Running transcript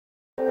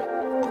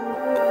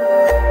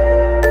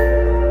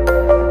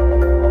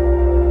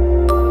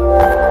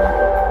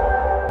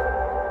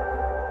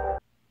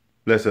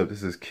Bless up,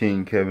 this is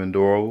King Kevin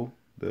Dorival,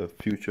 the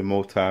future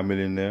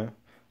multi-millionaire,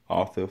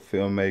 author,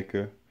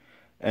 filmmaker,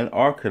 and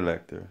art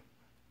collector,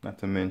 not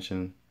to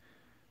mention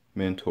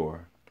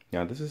mentor.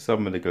 Now, this is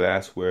some of the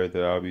glassware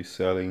that I'll be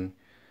selling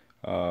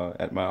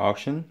at my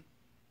auction,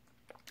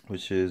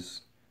 which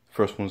is,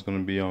 first one's going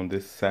to be on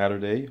this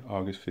Saturday,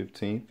 August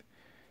 15th.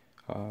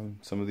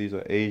 Some of these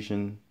are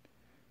Asian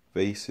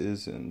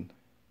vases and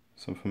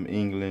some from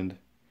England,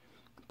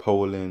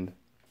 Poland.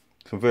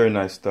 Some very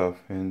nice stuff,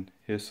 and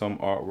here's some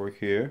artwork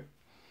here.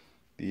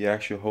 The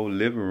actual whole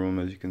living room,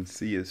 as you can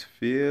see, is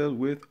filled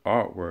with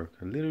artwork.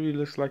 It literally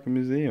looks like a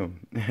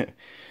museum.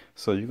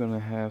 So you're gonna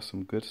have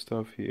some good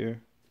stuff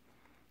here,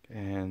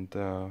 and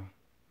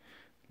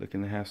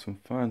looking to have some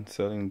fun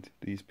selling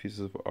these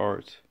pieces of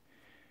art.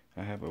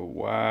 I have a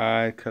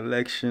wide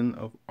collection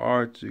of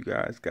art. You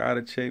guys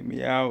gotta check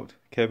me out.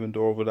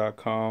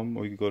 KevinDorival.com,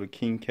 or you can go to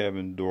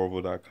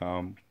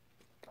KingKevinDorival.com.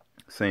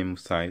 Same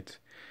site.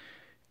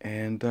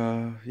 And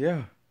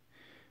yeah,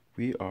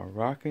 we are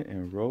rocking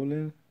and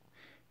rolling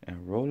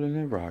and rolling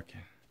and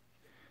rocking.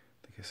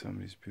 Look at some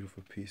of these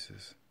beautiful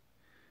pieces.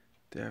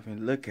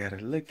 Definitely look at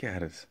it, look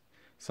at it.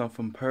 Some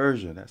from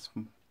Persia. That's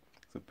from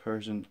the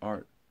Persian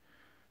art.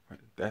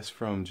 That's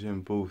from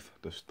Jim Booth,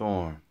 The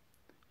Storm.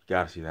 You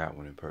gotta see that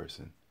one in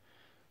person.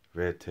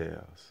 Red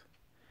Tails.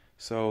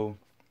 So,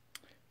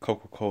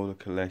 Coca-Cola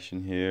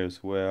collection here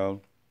as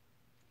well.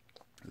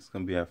 It's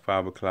gonna be at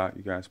 5 o'clock.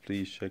 You guys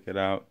please check it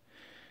out.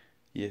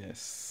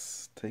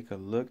 Yes, take a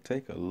look,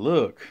 take a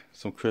look.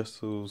 Some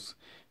crystals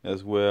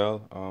as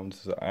well.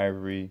 This is an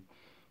ivory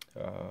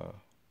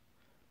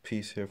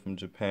piece here from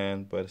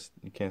Japan, but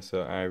you can't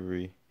sell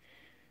ivory,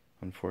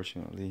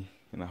 unfortunately.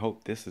 And I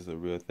hope this is a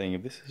real thing.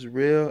 If this is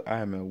real, I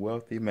am a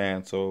wealthy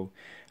man. So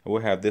I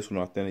will have this one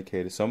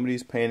authenticated. Some of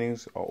these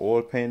paintings are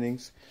oil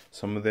paintings.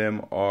 Some of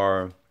them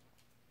are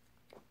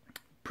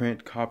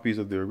print copies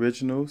of the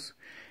originals,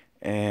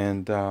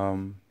 and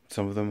some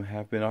of them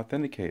have been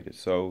authenticated.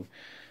 So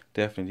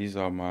definitely, these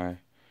are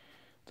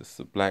this is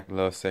the black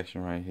love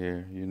section right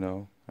here, you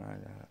know.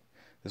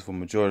 This is where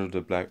majority of the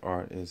black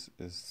art is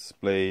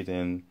displayed.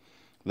 And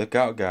look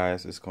out,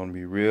 guys. It's going to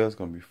be real. It's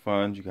going to be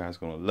fun. You guys are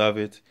going to love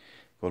it.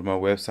 Go to my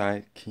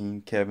website,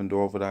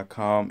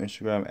 KingKevinDorival.com,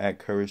 Instagram,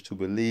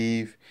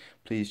 @CourageToBelieve.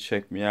 Please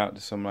check me out.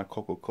 There's some of my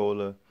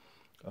Coca-Cola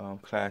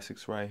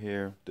classics right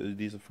here.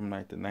 These are from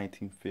like the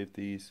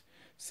 1950s,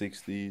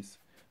 60s.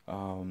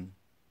 And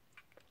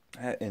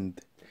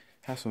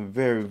have some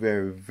very,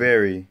 very,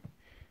 very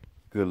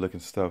good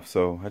looking stuff.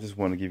 So I just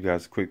want to give you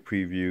guys a quick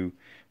preview.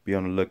 Be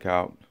on the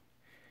lookout.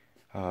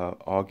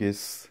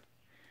 August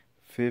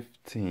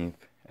 15th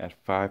at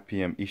 5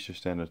 p.m. Eastern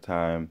Standard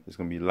Time. It's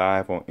going to be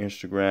live on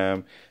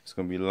Instagram. It's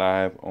going to be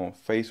live on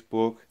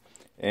Facebook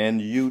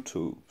and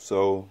YouTube.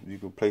 So you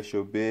can place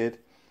your bid.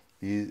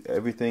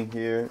 Everything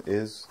here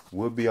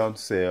will be on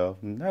sale.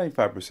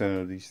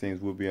 95% of these things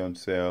will be on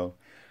sale.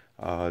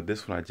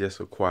 This one I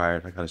just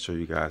acquired. I got to show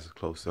you guys a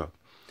close up.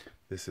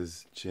 This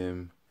is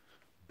Jim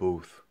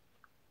Booth,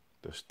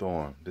 The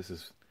Storm. This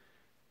is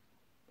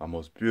my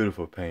most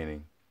beautiful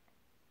painting.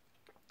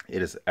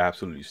 It is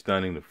absolutely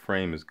stunning. The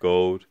frame is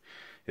gold.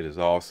 It is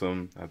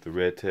awesome. I have the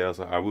red tails.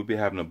 I will be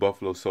having a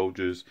Buffalo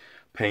Soldiers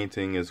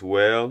painting as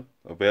well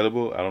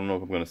available. I don't know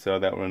if I'm going to sell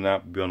that one or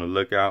not. Be on the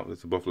lookout.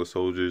 It's the Buffalo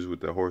Soldiers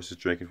with the horses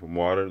drinking from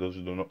water. Those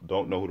who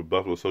don't know who the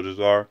Buffalo Soldiers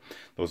are,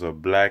 those are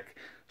black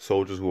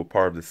soldiers who were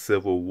part of the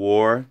Civil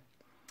War.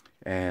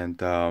 And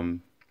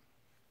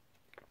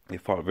they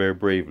fought very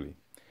bravely.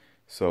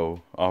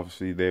 So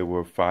obviously they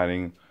were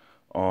fighting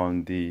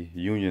on the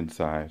Union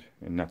side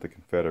and not the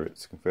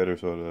Confederates.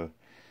 Confederates are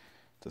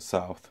the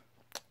South.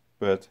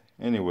 But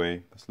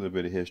anyway, that's a little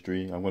bit of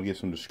history. I'm going to give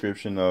some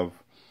description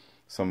of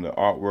some of the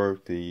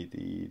artwork,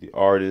 the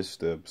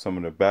artists, some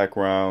of the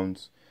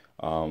backgrounds,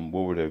 what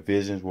were their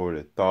visions, what were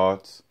their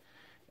thoughts.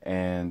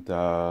 And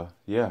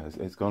yeah,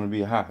 it's going to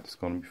be hot. It's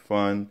going to be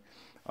fun.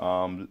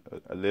 A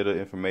little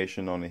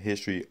information on the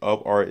history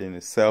of art in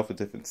itself, the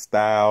different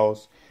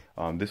styles.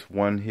 This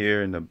one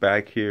here in the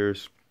back here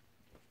is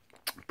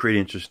pretty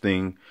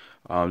interesting.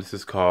 This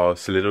is called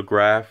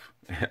solidograph.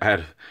 I had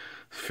to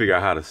figure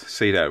out how to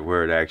say that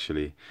word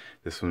actually.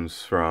 This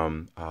one's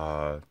from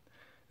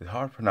it's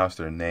hard to pronounce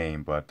their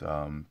name, but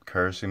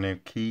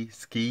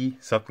Ski,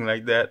 something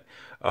like that.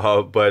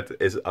 But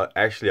it's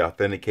actually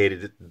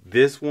authenticated.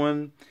 This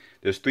one,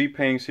 there's 3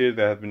 paintings here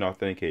that have been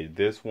authenticated.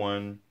 This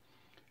one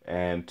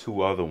and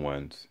 2 other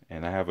ones.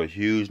 And I have a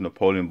huge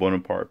Napoleon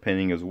Bonaparte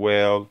painting as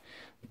well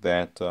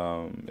that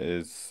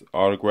is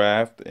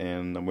autographed,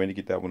 and I'm waiting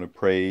to get that one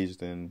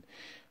appraised. And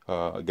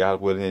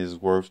God willing, it is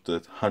worth the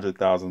 $100,000,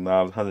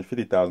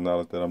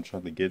 $150,000 that I'm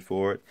trying to get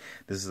for it.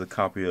 This is a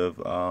copy of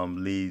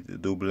Lee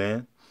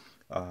Dublin.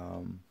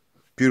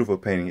 Beautiful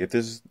painting. If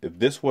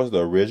this was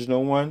the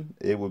original one,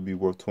 it would be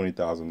worth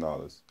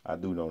 $20,000. I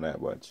do know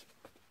that much.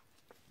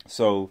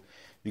 So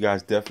you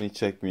guys definitely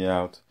check me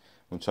out.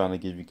 I'm trying to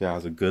give you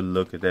guys a good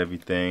look at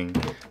everything.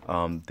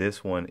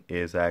 This one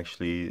is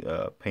actually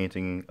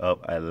painting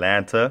of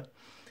Atlanta,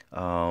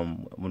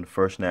 one of the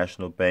First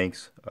National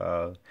Banks.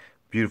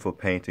 Beautiful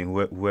painting.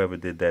 Whoever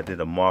did that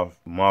did a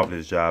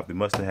marvelous job. They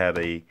must have had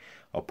a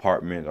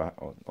apartment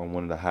on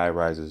one of the high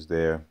rises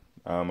there.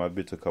 I've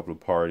been to a couple of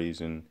parties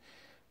and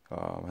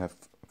have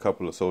a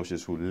couple of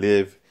associates who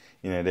live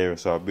in that area,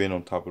 so I've been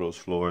on top of those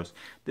floors.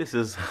 This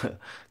is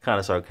kind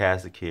of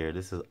sarcastic here.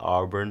 This is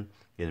Auburn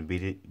getting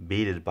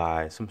beaten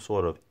by some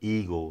sort of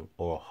eagle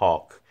or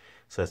hawk.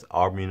 So that's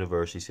Auburn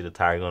University. See the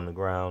tiger on the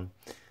ground,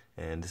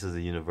 and this is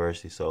the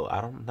university. So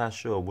I'm not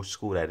sure which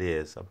school that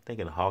is. I'm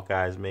thinking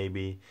Hawkeyes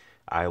maybe,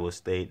 Iowa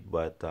State,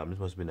 but this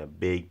must have been a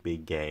big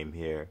game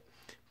here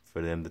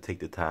for them to take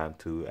the time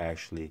to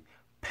actually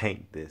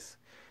paint this.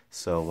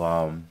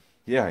 So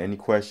yeah, any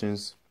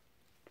questions?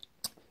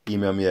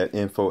 Email me at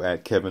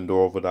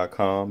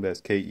info@kevindorival.com.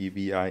 That's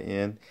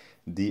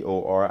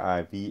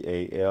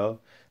KEVINDORIVAL.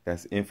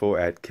 That's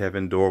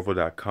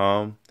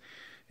info@kevindorival.com.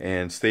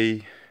 And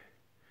stay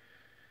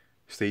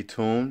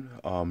tuned.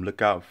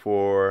 Look out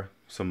for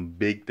some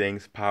big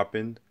things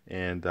popping.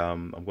 And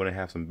I'm going to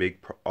have some big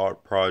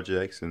art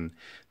projects and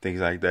things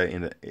like that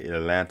in the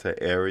Atlanta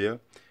area.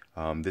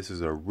 This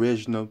is an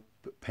original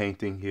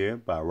painting here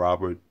by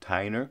Robert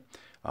Tyner.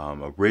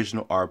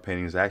 Original art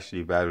painting is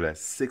actually valued at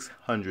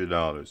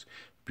 $600.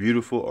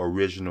 Beautiful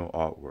original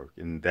artwork,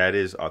 and that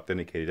is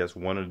authenticated. That's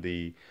one of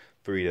the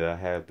 3 that I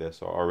have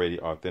that's already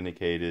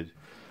authenticated.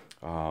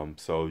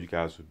 So you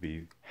guys would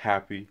be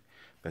happy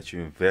that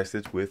you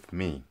invested with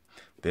me.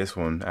 This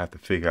one I have to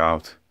figure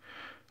out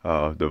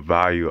the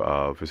value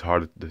of. It's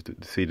hard to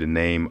see the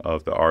name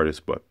of the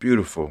artist, but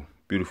beautiful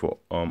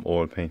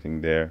oil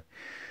painting there.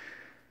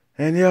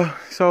 And yeah,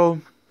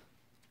 so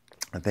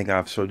I think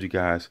I've showed you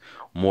guys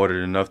more than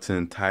enough to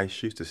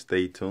entice you to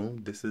stay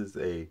tuned. This is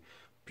a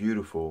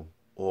beautiful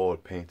oil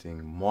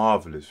painting,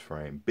 marvelous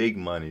frame, big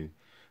money.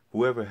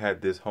 Whoever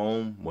had this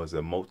home was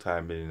a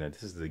multi-millionaire.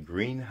 This is the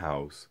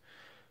greenhouse,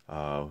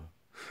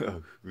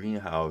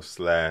 greenhouse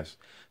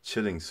 /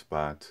 chilling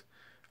spot.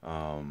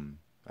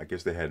 I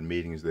guess they had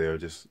meetings there,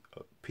 just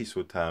a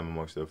peaceful time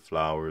amongst their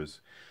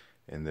flowers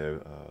and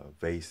their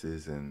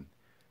vases, and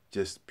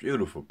just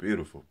beautiful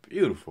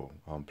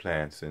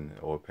plants and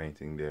oil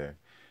painting there.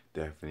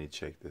 Definitely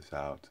check this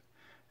out.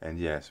 And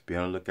yes, be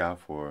on the lookout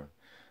for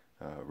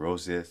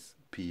Rosette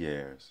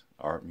Pierre's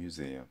Art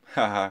Museum.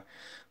 Haha,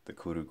 the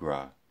coup de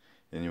grace.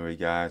 Anyway,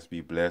 guys, be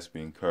blessed,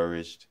 be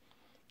encouraged,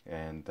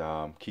 and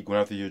keep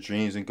going after your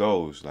dreams and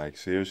goals. Like,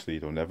 seriously,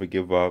 don't ever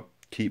give up.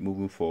 Keep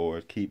moving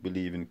forward. Keep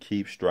believing.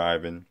 Keep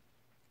striving.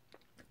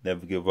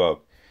 Never give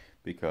up,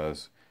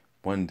 because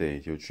one day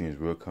your dreams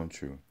will come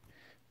true.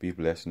 Be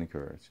blessed and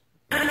encouraged.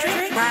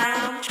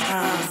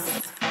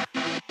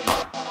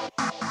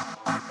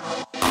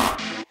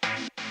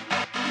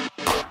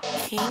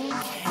 King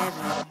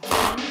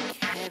Kevin.